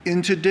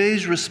In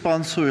today's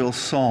responsorial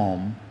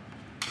psalm,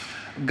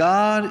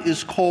 God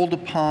is called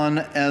upon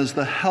as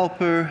the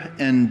helper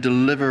and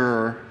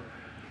deliverer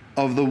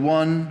of the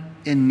one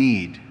in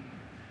need,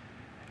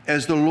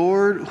 as the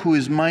Lord who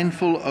is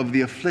mindful of the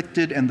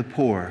afflicted and the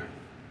poor.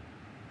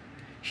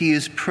 He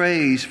is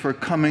praised for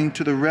coming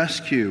to the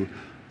rescue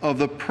of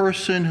the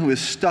person who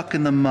is stuck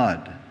in the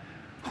mud,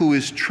 who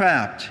is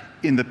trapped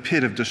in the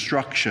pit of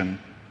destruction.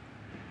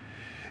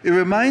 It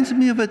reminds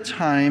me of a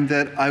time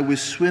that I was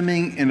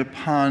swimming in a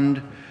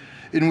pond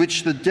in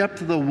which the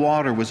depth of the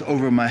water was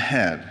over my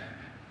head.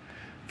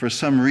 For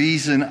some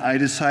reason, I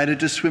decided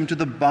to swim to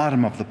the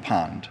bottom of the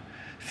pond,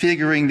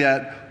 figuring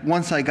that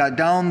once I got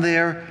down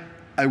there,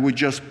 I would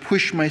just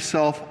push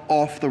myself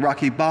off the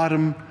rocky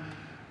bottom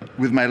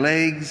with my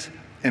legs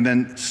and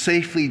then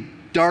safely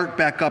dart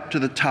back up to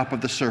the top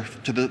of the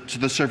to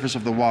the surface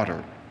of the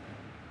water.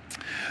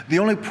 The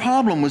only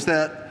problem was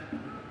that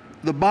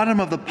the bottom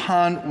of the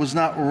pond was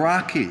not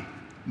rocky,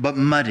 but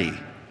muddy.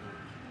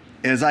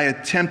 As I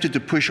attempted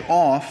to push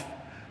off,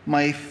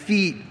 my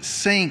feet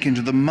sank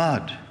into the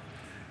mud.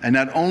 And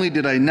not only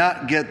did I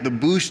not get the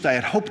boost I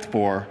had hoped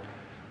for,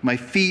 my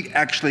feet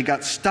actually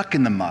got stuck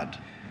in the mud.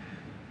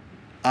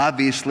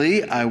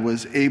 Obviously, I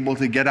was able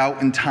to get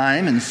out in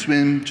time and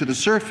swim to the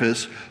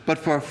surface, but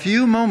for a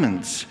few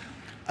moments,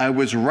 I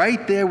was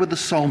right there with the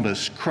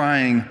psalmist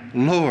crying,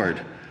 "Lord,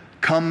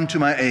 come to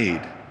my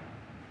aid."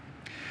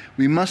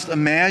 We must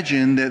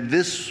imagine that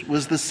this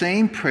was the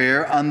same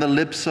prayer on the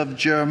lips of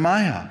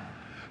Jeremiah,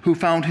 who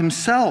found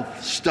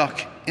himself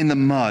stuck in the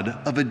mud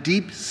of a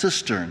deep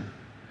cistern,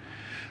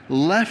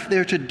 left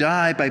there to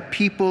die by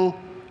people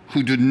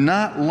who did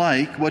not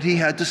like what he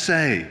had to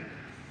say,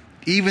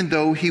 even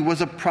though he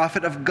was a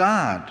prophet of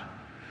God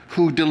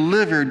who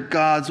delivered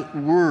God's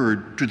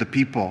word to the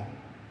people.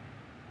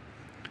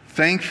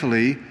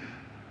 Thankfully,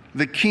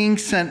 the king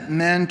sent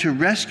men to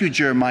rescue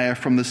Jeremiah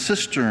from the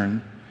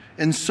cistern,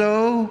 and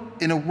so,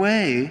 in a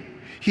way,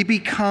 he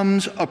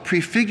becomes a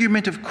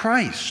prefigurement of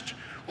Christ,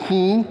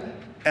 who,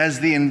 as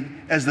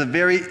the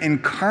very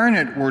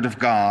incarnate Word of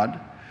God,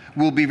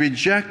 will be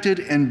rejected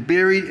and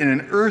buried in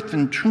an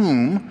earthen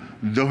tomb,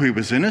 though he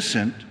was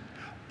innocent,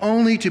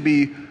 only to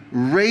be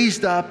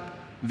raised up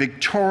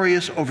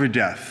victorious over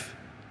death.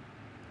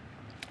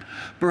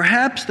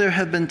 Perhaps there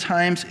have been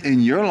times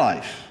in your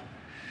life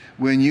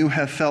when you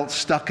have felt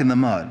stuck in the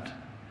mud.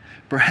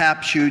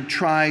 Perhaps you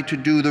tried to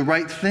do the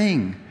right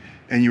thing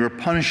and you were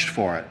punished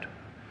for it,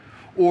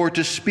 or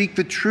to speak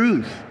the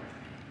truth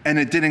and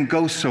it didn't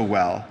go so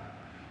well.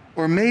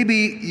 Or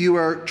maybe you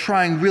are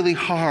trying really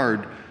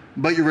hard,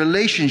 but your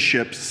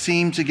relationships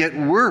seem to get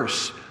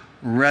worse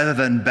rather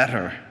than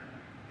better.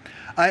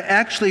 I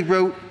actually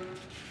wrote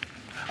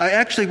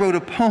a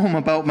poem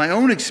about my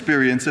own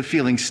experience of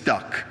feeling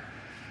stuck.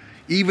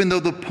 Even though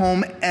the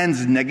poem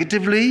ends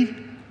negatively,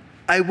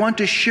 I want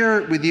to share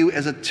it with you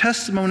as a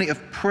testimony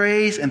of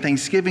praise and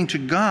thanksgiving to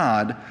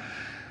God,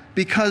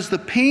 because the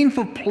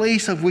painful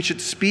place of which it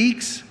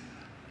speaks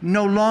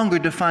no longer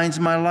defines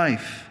my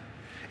life.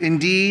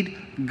 Indeed,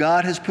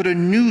 God has put a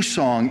new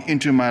song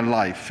into my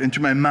life, into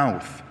my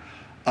mouth,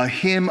 a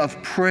hymn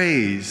of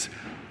praise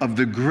of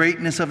the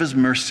greatness of his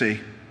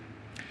mercy.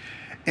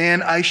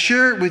 And I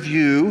share it with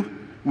you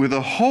with a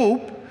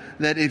hope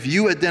that if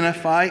you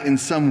identify in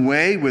some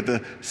way with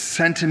the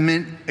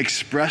sentiment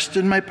expressed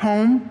in my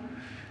poem,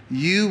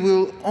 you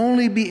will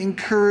only be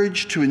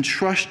encouraged to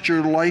entrust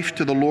your life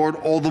to the Lord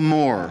all the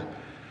more,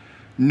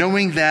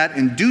 knowing that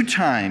in due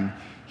time,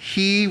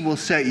 he will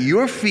set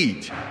your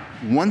feet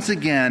once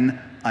again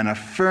on a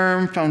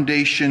firm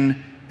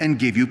foundation and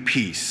give you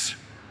peace.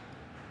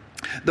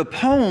 The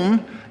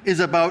poem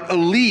is about a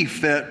leaf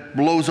that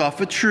blows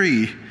off a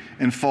tree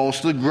and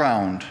falls to the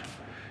ground.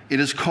 It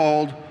is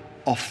called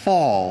A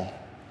Fall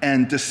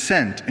and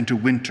Descent into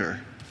Winter.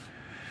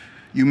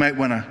 You might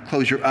want to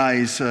close your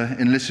eyes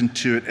and listen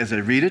to it as I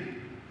read it,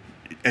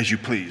 as you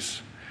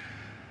please.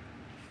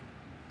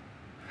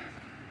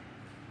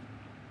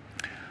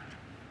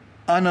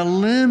 On a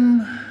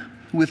limb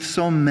with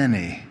so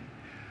many,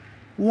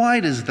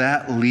 why does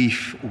that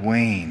leaf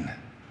wane?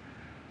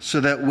 So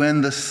that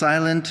when the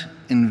silent,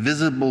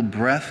 invisible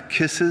breath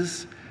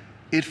kisses,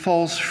 it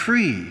falls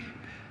free,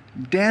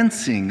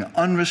 dancing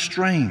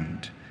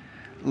unrestrained,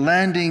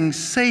 landing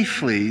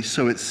safely,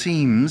 so it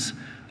seems,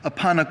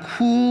 upon a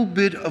cool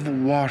bit of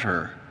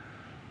water,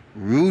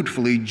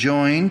 ruefully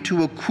joined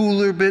to a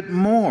cooler bit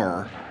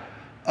more,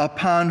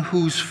 upon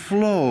whose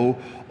flow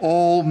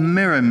all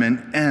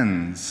merriment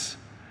ends,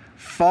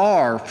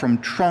 far from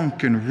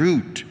trunk and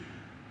root,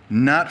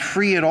 not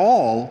free at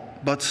all,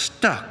 but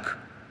stuck,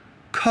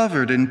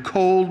 covered in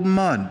cold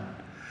mud,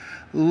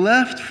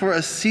 left for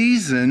a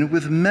season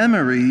with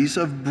memories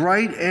of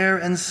bright air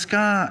and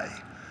sky,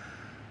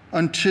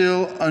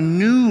 until a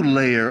new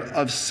layer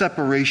of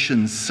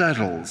separation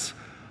settles,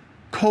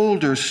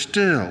 colder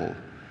still,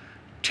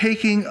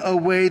 taking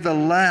away the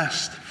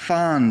last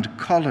fond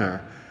color,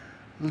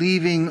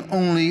 leaving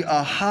only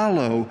a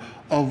hollow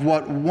of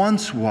what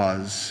once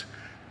was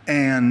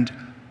and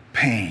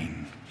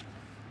pain.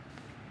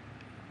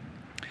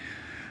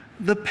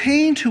 The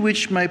pain to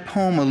which my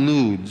poem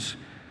alludes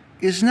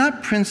is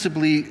not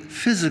principally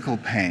physical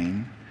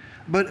pain,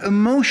 but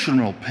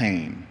emotional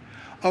pain,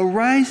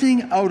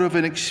 arising out of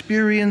an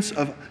experience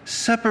of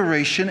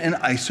separation and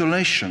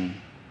isolation.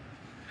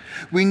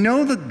 We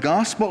know the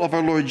gospel of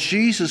our Lord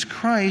Jesus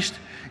Christ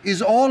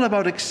is all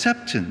about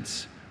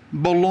acceptance,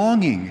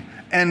 belonging,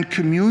 and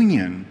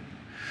communion.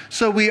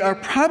 So we are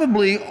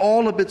probably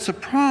all a bit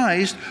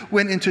surprised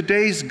when in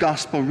today's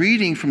gospel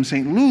reading from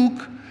St.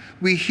 Luke,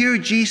 we hear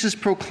Jesus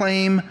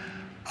proclaim,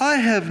 "I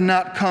have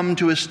not come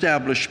to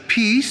establish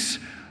peace,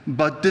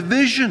 but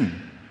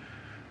division,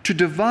 to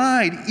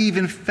divide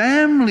even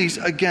families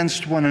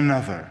against one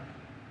another."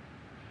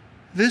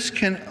 This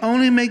can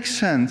only make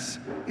sense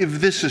if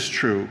this is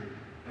true.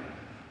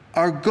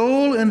 Our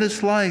goal in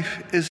this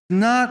life is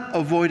not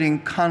avoiding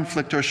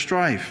conflict or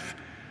strife,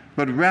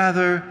 but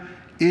rather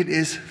it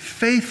is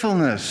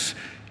faithfulness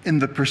in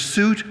the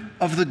pursuit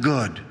of the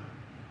good.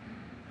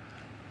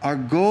 Our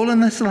goal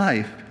in this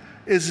life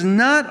is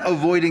not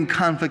avoiding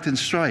conflict and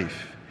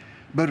strife,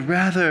 but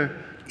rather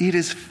it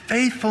is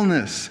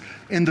faithfulness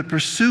in the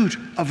pursuit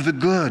of the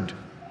good.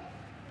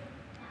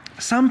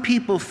 Some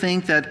people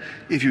think that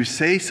if you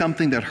say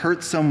something that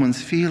hurts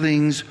someone's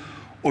feelings,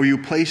 or you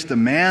place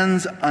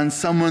demands on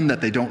someone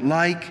that they don't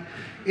like,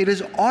 it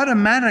is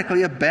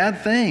automatically a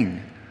bad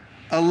thing,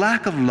 a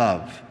lack of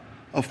love,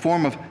 a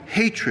form of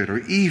hatred or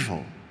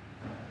evil.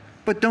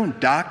 But don't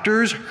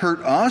doctors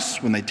hurt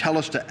us when they tell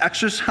us to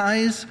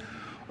exercise,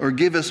 or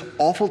give us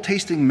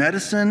awful-tasting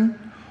medicine,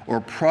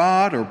 or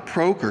prod or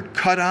poke or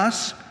cut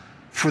us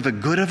for the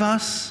good of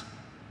us?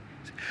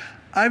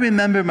 I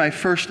remember my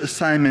first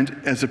assignment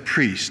as a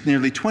priest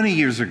nearly 20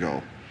 years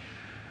ago.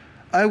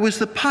 I was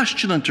the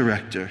postulant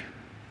director.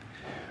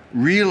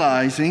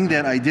 Realizing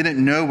that I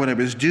didn't know what I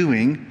was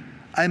doing,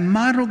 I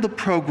modeled the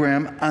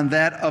program on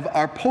that of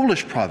our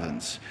Polish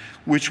province,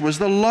 which was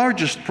the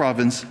largest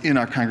province in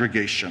our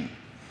congregation.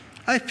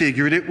 I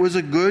figured it was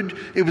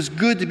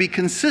good to be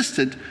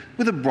consistent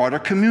with a broader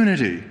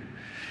community.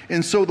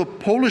 And so the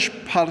Polish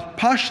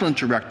postulant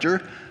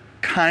director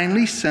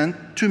kindly sent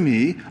to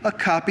me a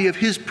copy of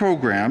his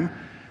program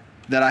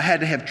that I had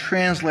to have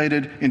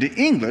translated into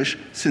English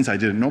since I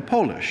didn't know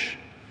Polish.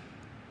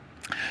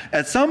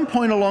 At some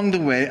point along the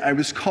way, I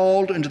was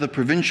called into the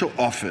provincial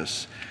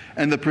office,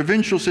 and the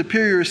provincial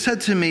superior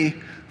said to me,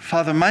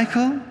 "Father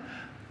Michael,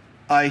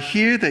 I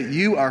hear that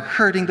you are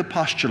hurting the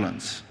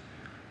postulants."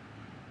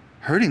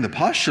 Hurting the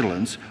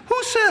postulants? Who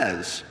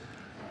says?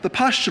 The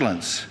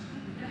postulants.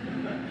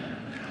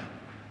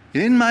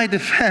 In my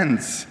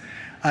defense,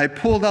 I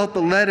pulled out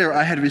the letter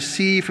I had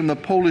received from the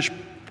Polish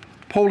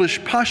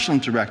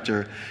postulant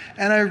director,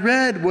 and I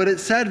read what it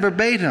said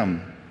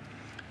verbatim.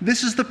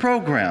 This is the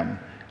program.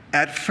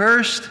 At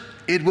first,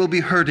 it will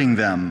be hurting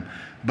them,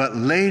 but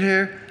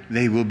later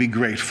they will be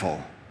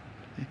grateful.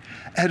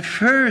 At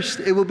first,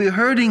 it will be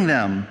hurting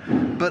them,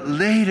 but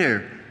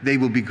later they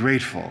will be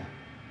grateful.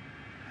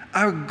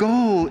 Our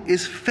goal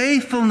is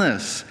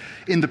faithfulness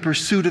in the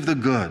pursuit of the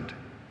good.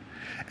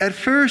 At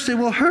first, it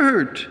will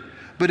hurt,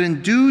 but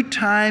in due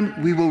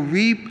time, we will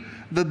reap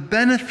the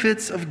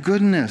benefits of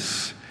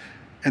goodness.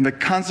 And the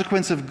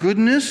consequence of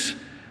goodness,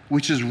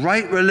 which is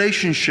right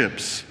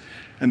relationships.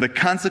 And the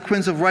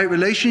consequence of right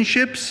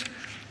relationships,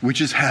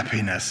 which is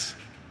happiness.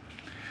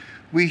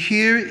 We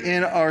hear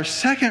in our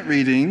second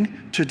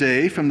reading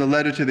today from the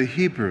letter to the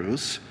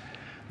Hebrews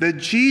that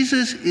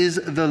Jesus is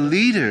the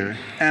leader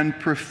and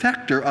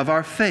perfecter of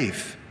our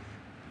faith.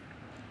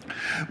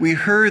 We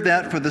heard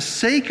that for the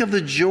sake of the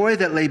joy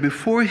that lay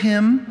before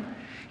him,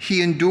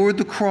 he endured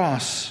the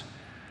cross,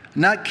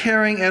 not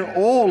caring at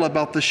all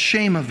about the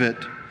shame of it,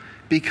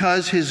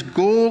 because his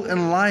goal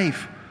in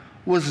life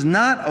was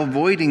not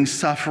avoiding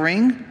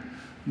suffering,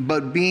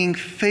 but being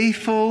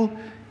faithful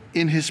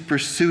in his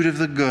pursuit of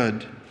the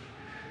good.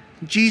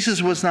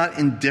 Jesus was not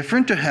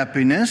indifferent to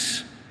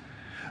happiness,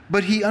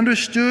 but he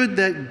understood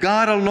that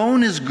God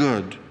alone is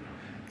good,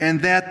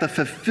 and that the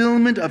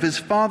fulfillment of his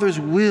Father's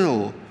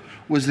will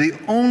was the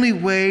only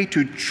way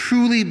to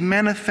truly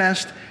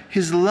manifest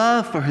his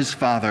love for his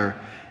Father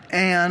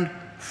and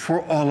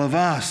for all of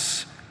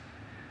us.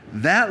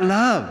 That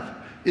love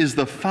is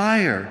the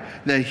fire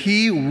that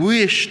he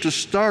wished to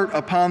start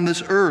upon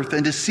this earth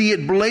and to see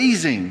it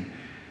blazing,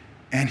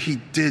 and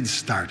he did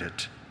start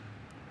it.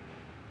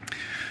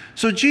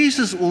 So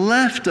Jesus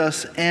left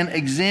us an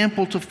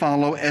example to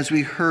follow as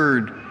we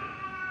heard.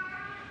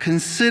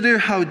 Consider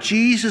how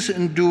Jesus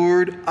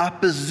endured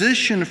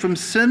opposition from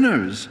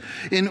sinners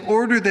in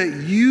order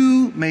that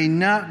you may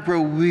not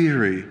grow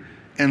weary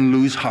and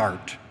lose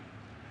heart.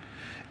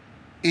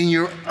 In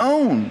your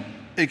own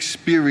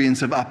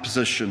experience of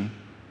opposition,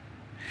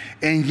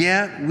 and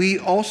yet we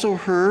also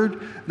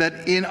heard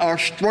that in our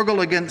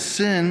struggle against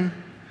sin,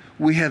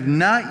 we have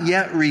not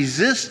yet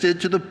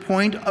resisted to the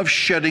point of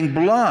shedding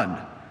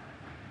blood.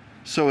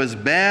 So as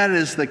bad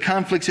as the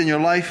conflicts in your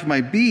life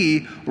might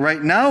be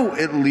right now,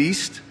 at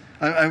least,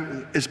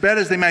 as bad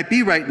as they might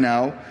be right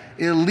now,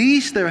 at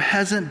least there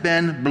hasn't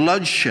been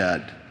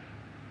bloodshed.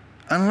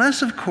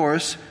 Unless, of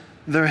course,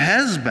 there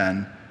has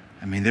been,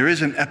 I mean, there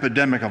is an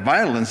epidemic of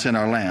violence in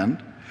our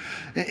land,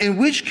 in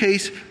which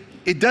case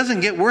it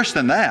doesn't get worse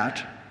than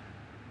that.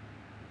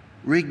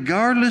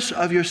 Regardless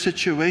of your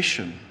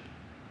situation,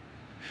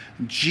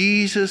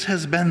 Jesus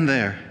has been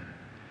there.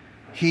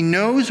 He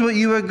knows what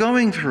you are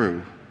going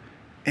through,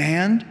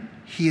 and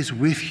He is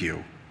with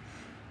you.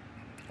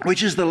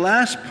 Which is the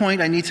last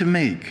point I need to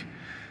make.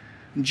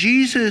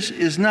 Jesus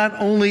is not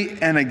only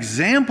an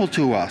example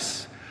to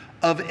us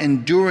of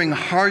enduring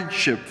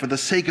hardship for the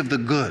sake of the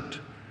good,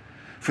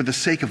 for the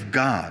sake of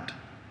God.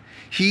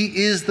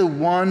 He is the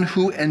one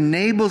who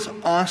enables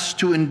us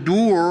to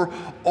endure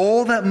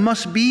all that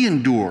must be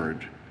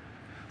endured.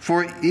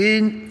 For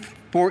in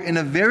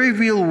a very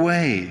real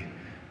way,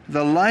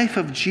 the life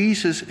of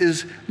Jesus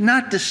is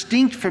not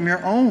distinct from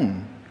your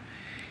own.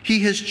 He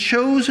has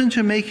chosen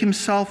to make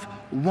Himself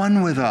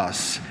one with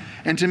us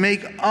and to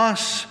make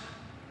us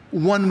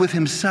one with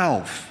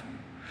Himself,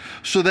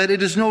 so that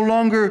it is no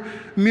longer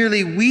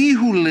merely we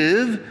who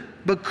live,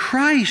 but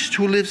Christ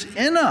who lives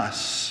in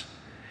us.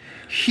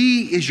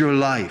 He is your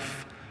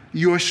life,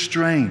 your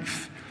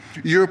strength,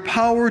 your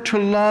power to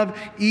love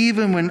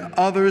even when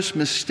others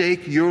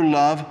mistake your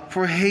love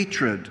for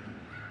hatred.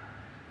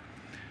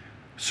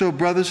 So,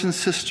 brothers and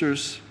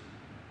sisters,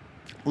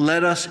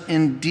 let us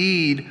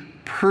indeed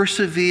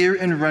persevere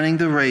in running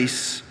the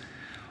race,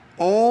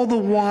 all the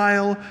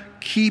while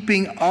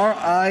keeping our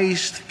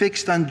eyes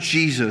fixed on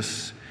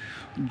Jesus,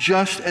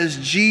 just as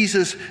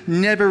Jesus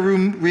never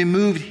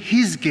removed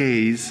His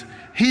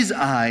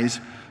eyes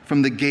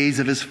from the gaze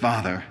of His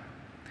Father.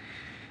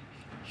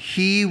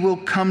 He will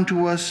come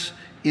to us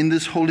in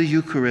this Holy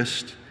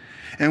Eucharist.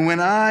 And when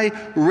I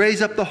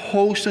raise up the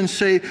host and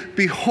say,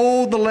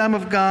 "Behold the Lamb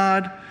of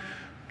God,"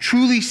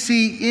 truly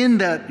see in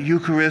that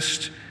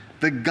Eucharist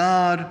the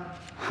God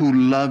who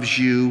loves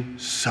you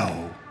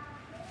so.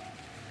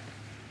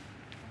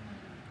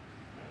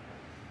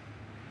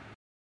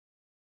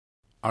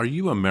 Are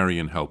you a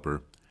Marian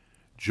helper?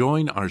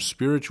 Join our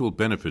Spiritual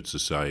Benefit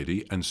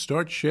Society and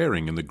start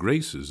sharing in the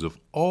graces of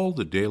all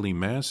the daily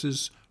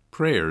masses,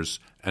 prayers,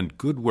 and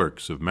good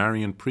works of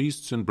Marian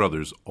priests and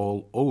brothers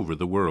all over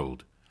the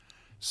world.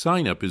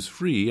 Sign up is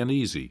free and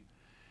easy.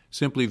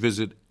 Simply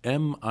visit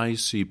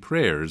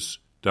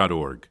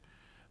micprayers.org.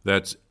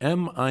 That's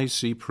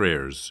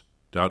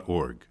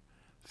micprayers.org.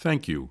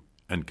 Thank you,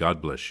 and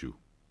God bless you.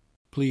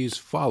 Please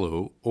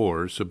follow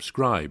or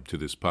subscribe to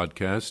this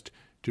podcast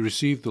to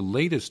receive the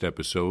latest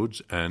episodes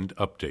and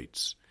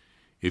updates.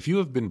 If you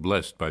have been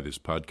blessed by this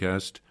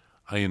podcast,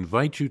 I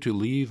invite you to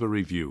leave a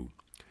review.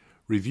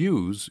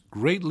 Reviews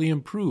greatly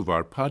improve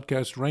our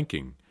podcast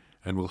ranking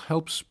and will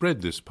help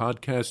spread this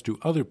podcast to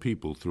other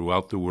people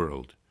throughout the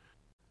world.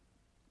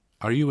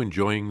 Are you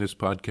enjoying this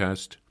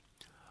podcast?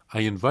 I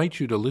invite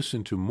you to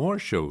listen to more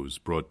shows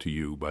brought to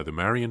you by the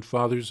Marian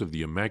Fathers of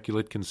the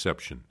Immaculate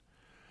Conception.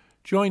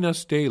 Join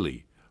us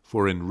daily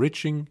for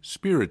enriching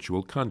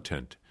spiritual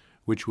content,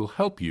 which will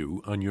help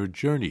you on your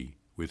journey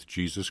with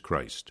Jesus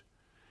Christ.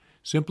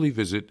 Simply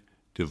visit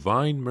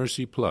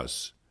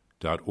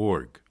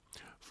DivineMercyPlus.org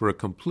for a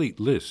complete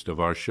list of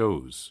our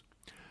shows.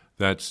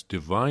 That's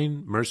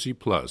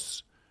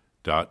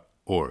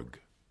DivineMercyPlus.org.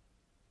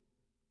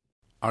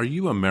 Are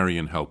you a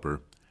Marian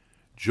helper?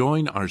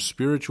 Join our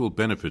Spiritual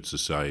Benefit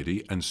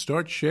Society and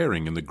start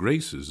sharing in the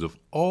graces of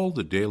all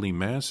the daily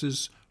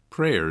masses,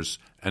 prayers,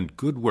 and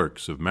good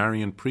works of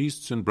Marian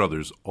priests and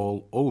brothers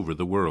all over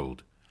the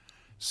world.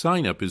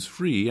 Sign up is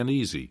free and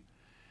easy.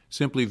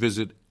 Simply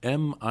visit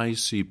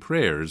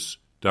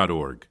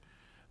micprayers.org.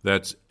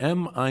 That's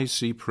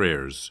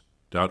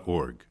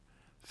micprayers.org.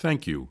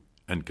 Thank you,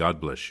 and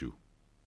God bless you.